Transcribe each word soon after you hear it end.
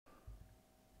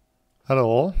Hello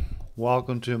all,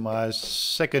 welcome to my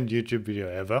second YouTube video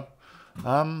ever.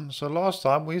 So last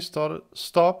time we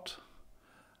stopped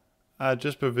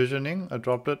just provisioning a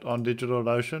droplet on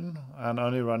DigitalOcean and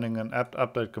only running an apt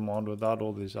update command without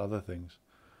all these other things.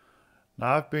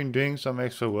 Now I've been doing some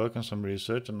extra work and some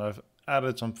research, and I've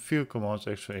added some few commands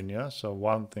extra in here. So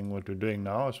one thing what we're doing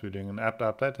now is we're doing an apt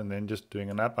update and then just doing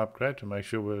an app upgrade to make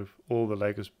sure we have all the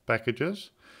latest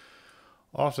packages.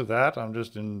 After that, I'm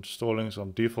just installing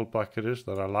some default packages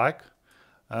that I like.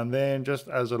 And then just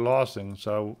as a last thing,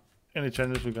 so any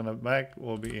changes we're going to make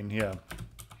will be in here.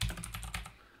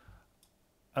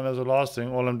 And as a last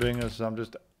thing, all I'm doing is I'm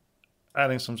just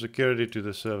adding some security to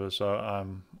the server. So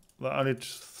the only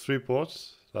 3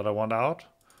 ports that I want out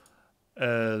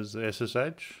is the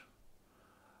SSH,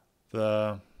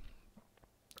 the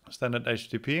standard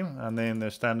HTTP, and then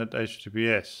the standard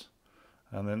HTTPS.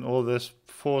 And then all this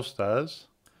force does,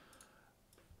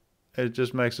 it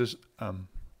just makes this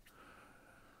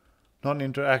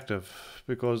non-interactive,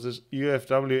 because this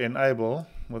UFW enable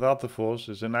without the force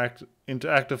is an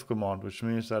interactive command, which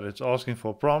means that it's asking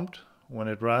for a prompt when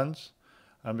it runs.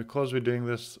 And because we're doing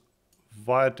this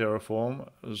via Terraform,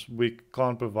 we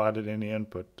can't provide it any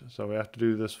input. So we have to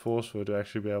do this force for it to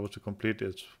actually be able to complete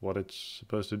what it's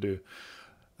supposed to do.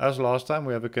 As last time,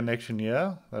 we have a connection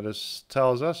here that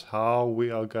tells us how we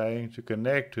are going to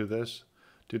connect to this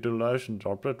DigitalOcean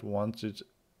droplet once it's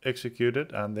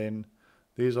executed, and then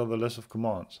these are the list of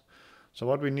commands. So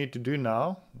what we need to do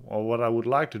now, or what I would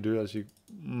like to do, as you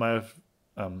may have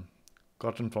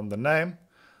gotten from the name,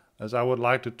 is I would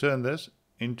like to turn this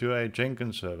into a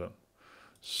Jenkins server.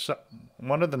 So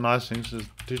one of the nice things is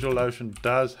DigitalOcean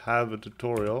does have a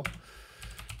tutorial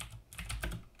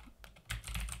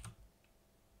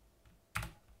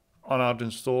on how to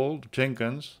install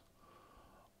Jenkins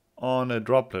on a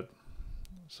droplet.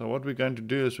 So what we're going to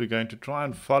do is we're going to try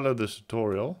and follow this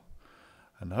tutorial,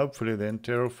 and hopefully then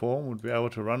Terraform would be able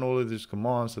to run all of these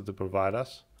commands that they provide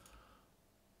us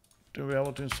to be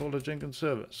able to install the Jenkins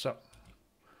server. So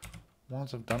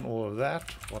once I've done all of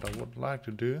that, what I would like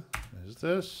to do is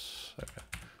this. Okay.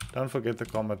 Don't forget the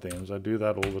comma themes, I do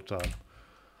that all the time.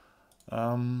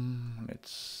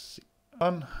 Let's see.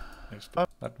 Next one,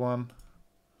 that one.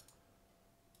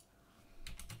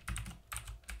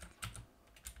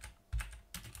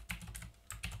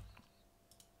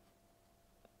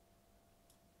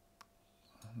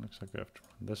 Looks like I have to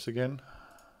run this again.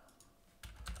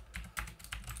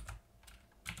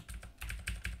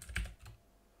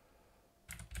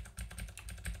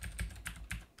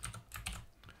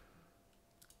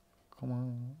 Come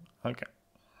on. Okay.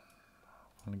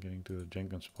 I'm getting to the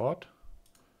Jenkins part.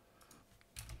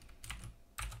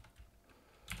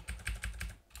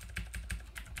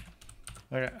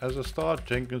 Okay, as a start,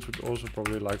 Jenkins would also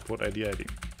probably like port 8080.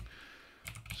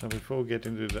 So before we get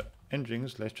into the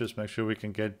engines, let's just make sure we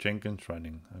can get Jenkins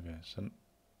running. Okay, so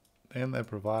then they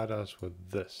provide us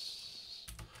with this.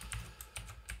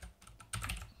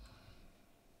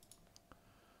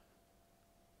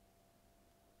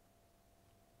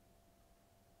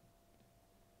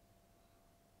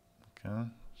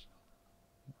 Okay.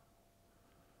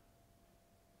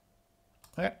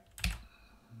 Okay,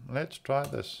 let's try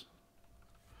this.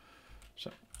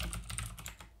 So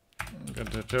go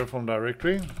to the Terraform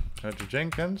directory, go to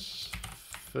Jenkins.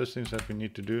 First things that we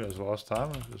need to do as last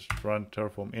time is run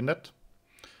Terraform init.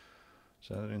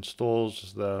 So it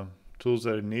installs the tools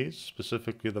that it needs,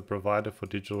 specifically the provider for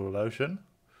DigitalOcean.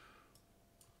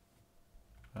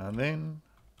 And then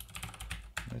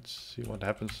let's see what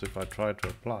happens if I try to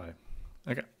apply.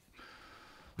 Okay,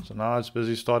 so now it's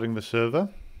busy starting the server.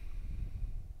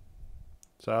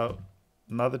 So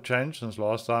another change since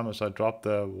last time is I dropped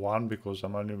the 1 because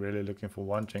I'm only really looking for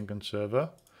one Jenkins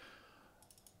server.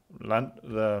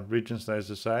 The region stays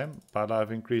the same, but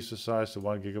I've increased the size to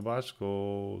 1 GB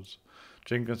because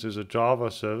Jenkins is a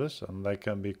Java service and they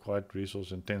can be quite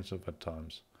resource intensive at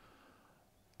times.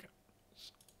 Okay.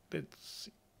 So let's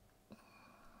see.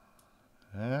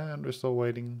 And we're still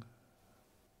waiting.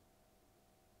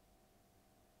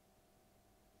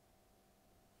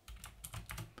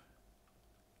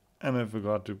 And I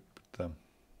forgot to put them.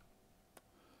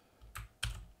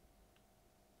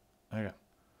 Okay.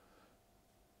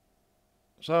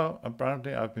 So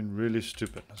apparently I've been really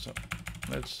stupid. So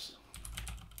let's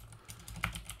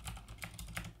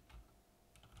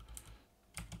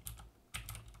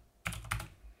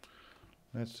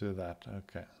do that.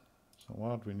 Okay. So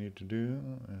what we need to do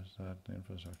is that the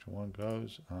infrastructure 1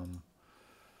 goes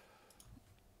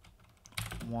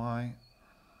Y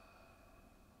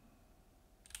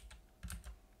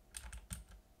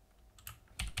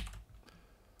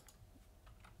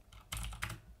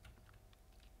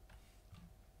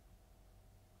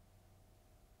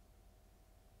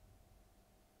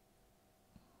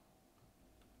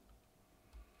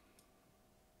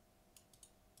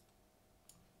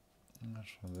Let's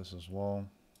try this as well.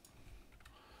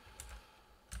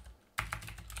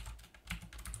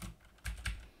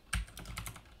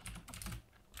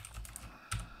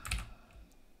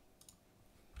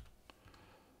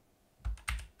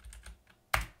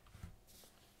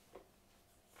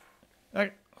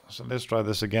 Okay, so let's try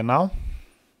this again now.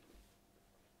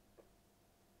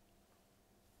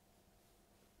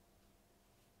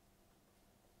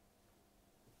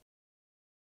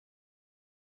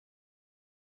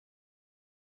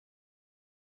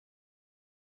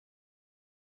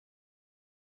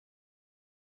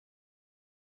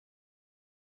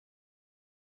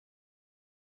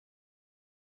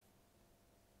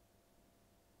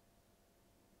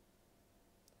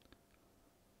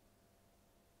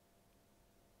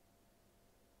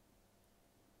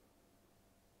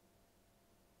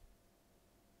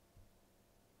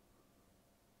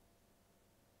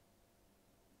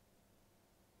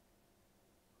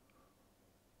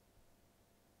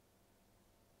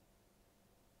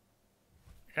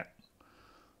 Okay.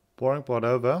 Boring part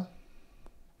over.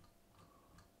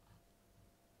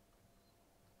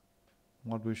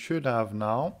 What we should have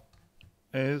now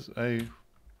is a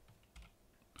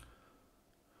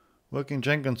working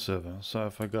Jenkins server. So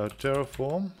if I go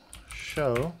Terraform,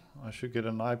 show, I should get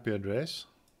an IP address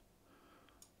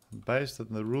based on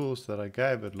the rules that I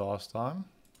gave it last time.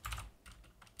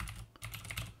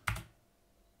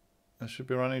 I should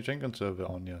be running Jenkins server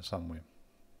on here somewhere.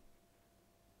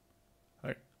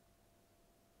 Okay.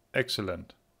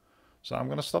 Excellent. So I'm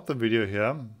going to stop the video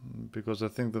here because I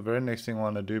think the very next thing I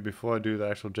want to do before I do the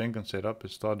actual Jenkins setup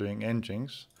is start doing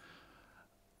Nginx.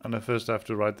 And I first have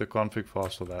to write the config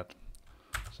files for that.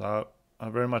 So I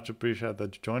very much appreciate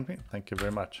that you joined me. Thank you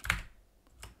very much.